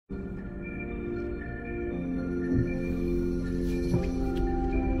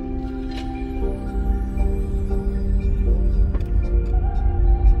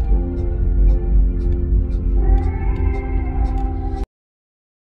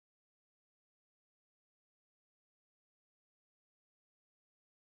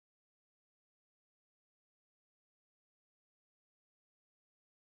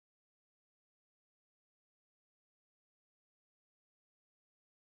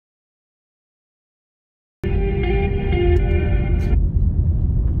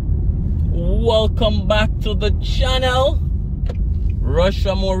welcome back to the channel. Rush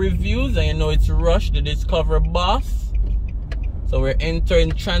for more reviews, and you know it's Rush, the Discover Boss. So we're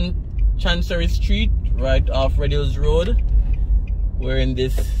entering Chancery Street, right off Red Hills Road. We're in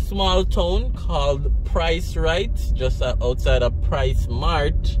this small town called RITE, just outside of Price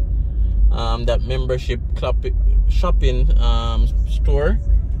Mart, that membership shopping store.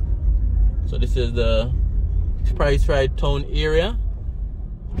 So this is the RITE town area.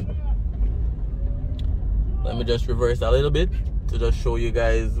 Let me just reverse a little bit to just show you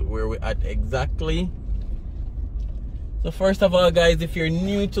guys where we're at exactly. So first of all, guys, if you're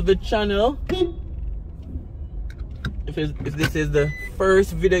new to the channel, if this is the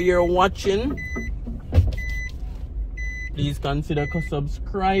first video you're watching, please consider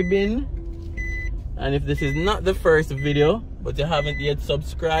subscribing. And if this is not the first video but you haven't yet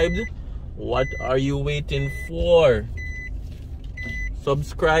subscribed, what are you waiting for?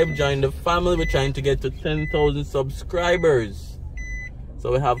 Subscribe, join the family. We're trying to get to 10,000 subscribers.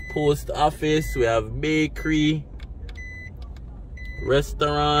 So we have post office, we have bakery,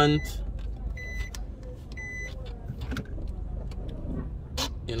 restaurant,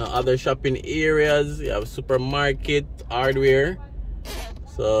 you know, other shopping areas. You have supermarket, hardware.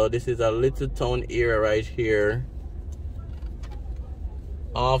 So this is a little town area right here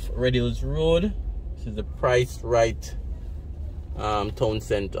off Red Hills Road. This is the RITE town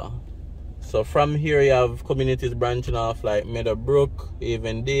center. So from here you have communities branching off like Meadowbrook,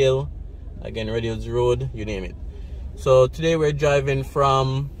 Avondale, again Red Hills Road, you name it. So today we're driving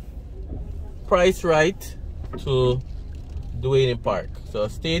from RITE to DUHANEY Park. So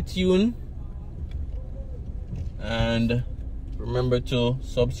stay tuned and remember to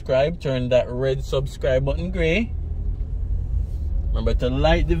subscribe. Turn that red subscribe button gray. Remember to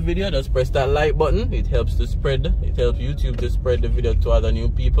like the video. Just press that like button. It helps to spread. It helps YouTube to spread the video to other new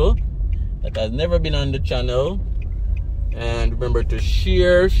people that has never been on the channel. And remember to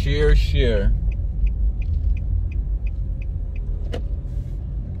share.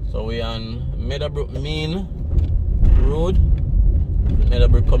 So we're on Meadowbrook Main Road,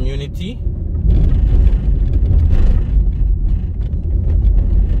 Meadowbrook Community.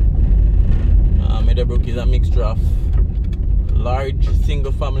 Meadowbrook is a mixture of large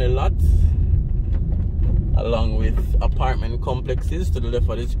single family lots along with apartment complexes. To the left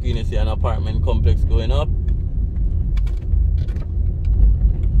of the screen you see an apartment complex going up.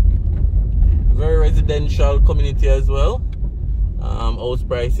 Very residential community as well. House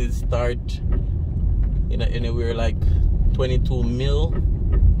prices start anywhere like 22 mil,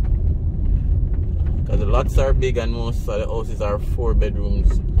 because the lots are big and most of the houses are 4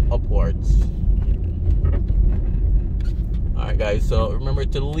 bedrooms upwards. Alright guys, so remember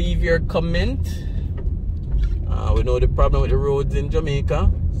to leave your comment. We know the problem with the roads in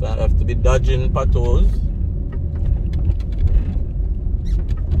Jamaica, so I have to be dodging potholes.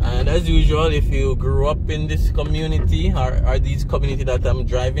 And as usual, if you grew up in this community or these community that I'm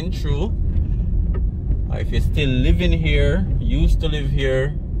driving through, or if you're still living here, used to live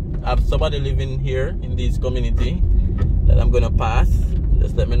here, have somebody living here in this community that I'm gonna pass,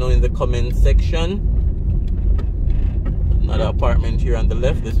 just let me know in the comment section. Another apartment here on the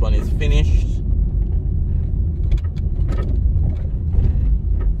left. This one is finished.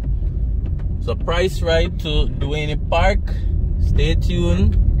 So RITE to DUHANEY Park. Stay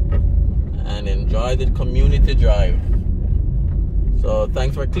tuned and enjoy the community drive. So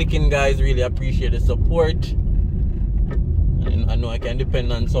thanks for clicking, guys. Really appreciate the support. And I know I can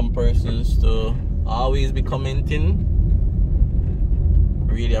depend on some persons to always be commenting.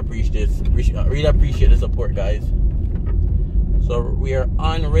 Really appreciate the support, guys. So we are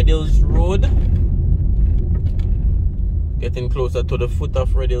on Red Hills Road, getting closer to the foot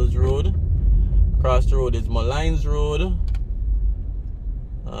of Red Hills Road. Across the road is Malines Road.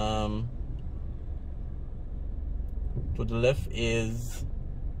 To the left is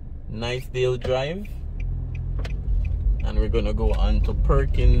Nisedale Drive, and we're gonna go on to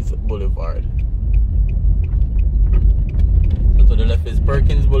Perkins Boulevard. So to the left is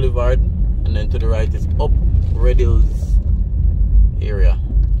Perkins Boulevard, and then to the right is up Red Hills area.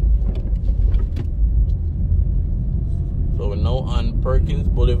 So we're now on Perkins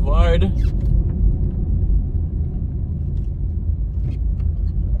Boulevard.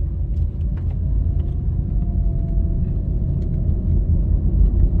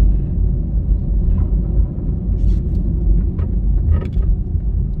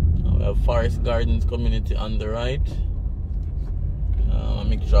 We have Forest Gardens community on the right. A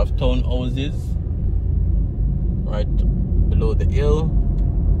mixture of townhouses right below the hill.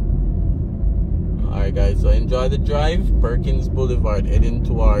 Alright guys, so enjoy the drive. Perkins Boulevard heading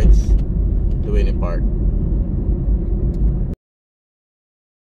towards Duhaney Park.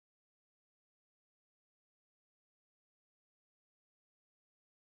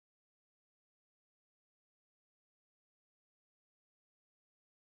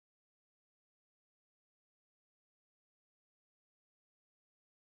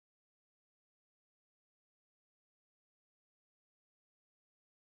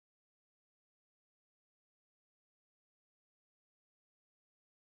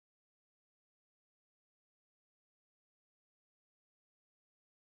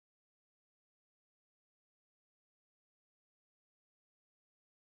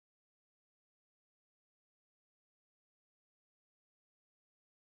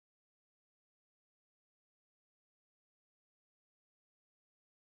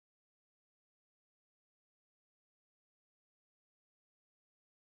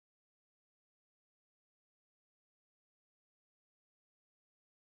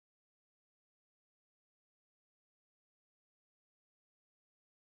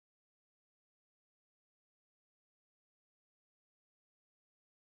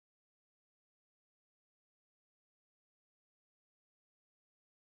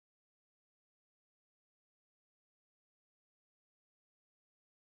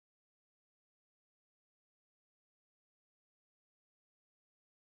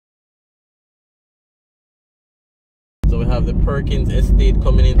 So we have the Perkins Estate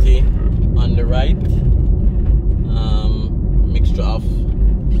community on the right. Mixture of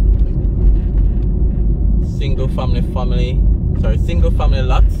single family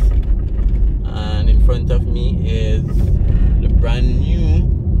lots. And in front of me is the brand new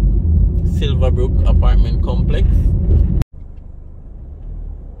Silverbrook apartment complex.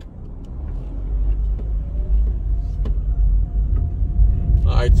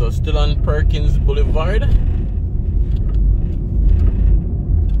 Alright, so still on Perkins Boulevard.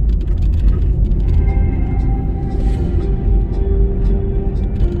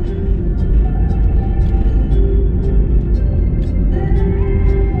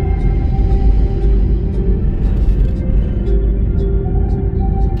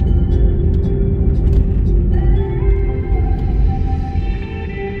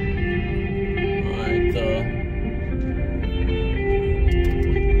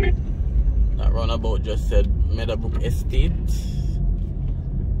 Just said Meadowbrook Estate.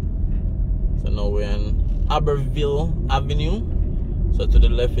 So now we're on Aberville Avenue. So to the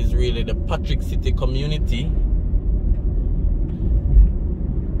left is really the Patrick City community.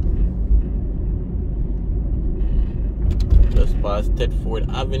 Just past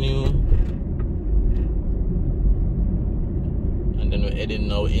Tedford Avenue. And then we're heading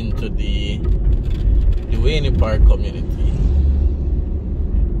now into the Duhaney Park community.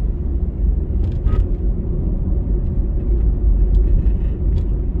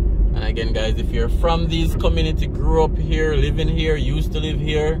 Again, guys, if you're from these community, grew up here, living here, used to live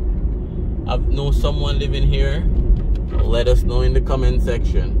here, know someone living here, let us know in the comment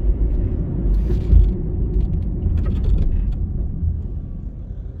section.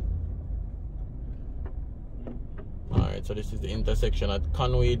 Alright, so this is the intersection at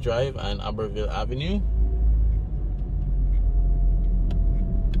Conway Drive and Aberville Avenue.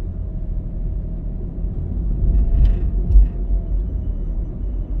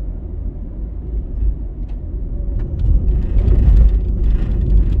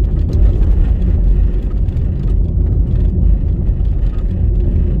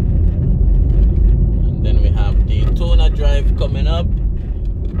 Coming up,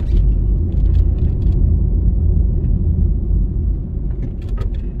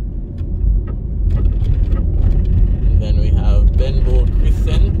 and then we have Benbow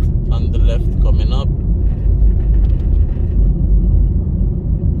Crescent on the left coming up,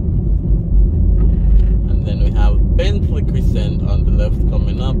 and then we have Bentley Crescent on the left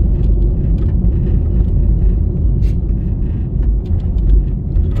coming up.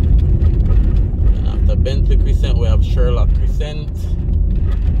 Bentley Crescent, we have Sherlock Crescent,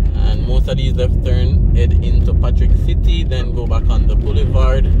 and most of these left turn head into Patrick City, then go back on the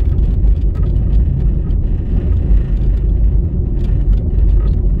boulevard.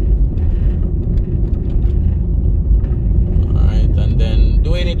 Alright, and then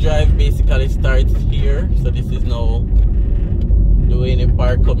Duhaney Drive basically starts here. So this is now Duhaney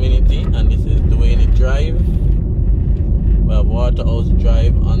Park community, and this is Duhaney Drive. We have Waterhouse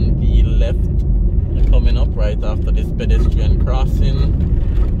Drive on the left coming up right after this pedestrian crossing.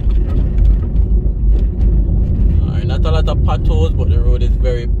 Alright, not a lot of potholes, but the road is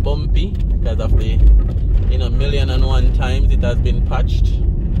very bumpy because of the, you know, 1,000,001 times it has been patched.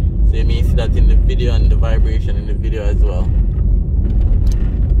 So you may see that in the video and the vibration in the video as well.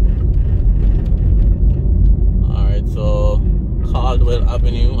 So Caldwell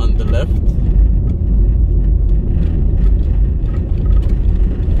Avenue on the left.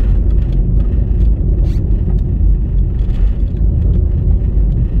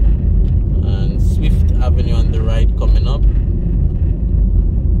 And Swift Avenue on the right coming up.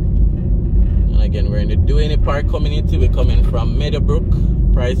 And again, we're in the DUHANEY Park community. We're coming from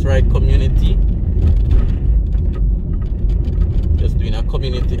Meadowbrook, Price Right community. Just doing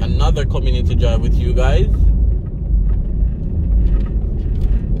another community drive with you guys.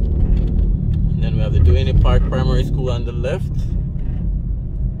 And then we have the DUHANEY Park Primary School on the left.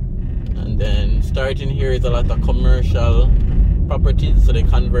 And then starting here is a lot of commercial properties. So they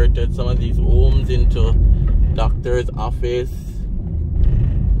converted some of these homes into doctor's office,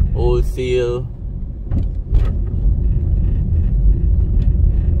 wholesale.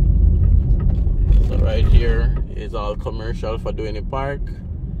 So right here is all commercial for DUHANEY Park.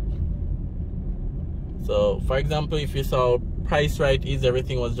 So for example, if you saw Price Right is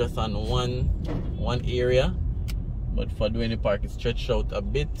everything was just on one area, but for DUHANEY Park it stretched out a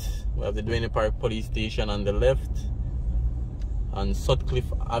bit. We have the DUHANEY Park police station on the left on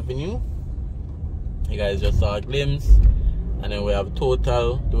Sutcliffe Avenue. You guys just saw a glimpse. And then we have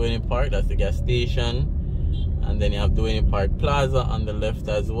Total DUHANEY Park, that's the gas station. And then you have DUHANEY Park Plaza on the left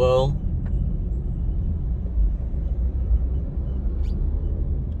as well.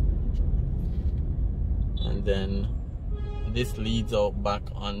 And then this leads out back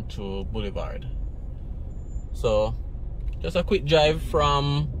onto Boulevard. So just a quick drive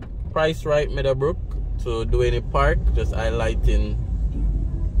from Price Right Meadowbrook to DUHANEY Park, just highlighting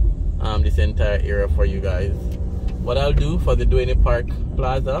this entire area for you guys. What I'll do for the DUHANEY Park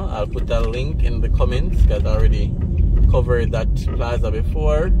Plaza, I'll put a link in the comments because I already covered that plaza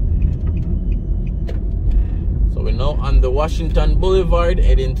before. So we're now on the Washington Boulevard,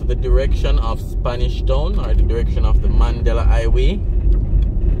 heading to the direction of Spanish Town, or the direction of the Mandela Highway.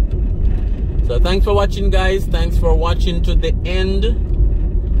 So thanks for watching, guys. Thanks for watching to the end.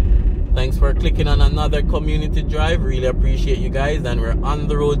 Thanks for clicking on another community drive. Really appreciate you guys. And we're on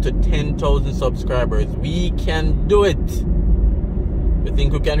the road to 10,000 subscribers. We can do it. If you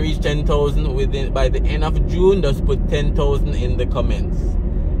think we can reach 10,000 by the end of June, just put 10,000 in the comments.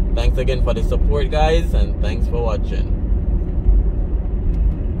 Thanks again for the support, guys, and thanks for watching.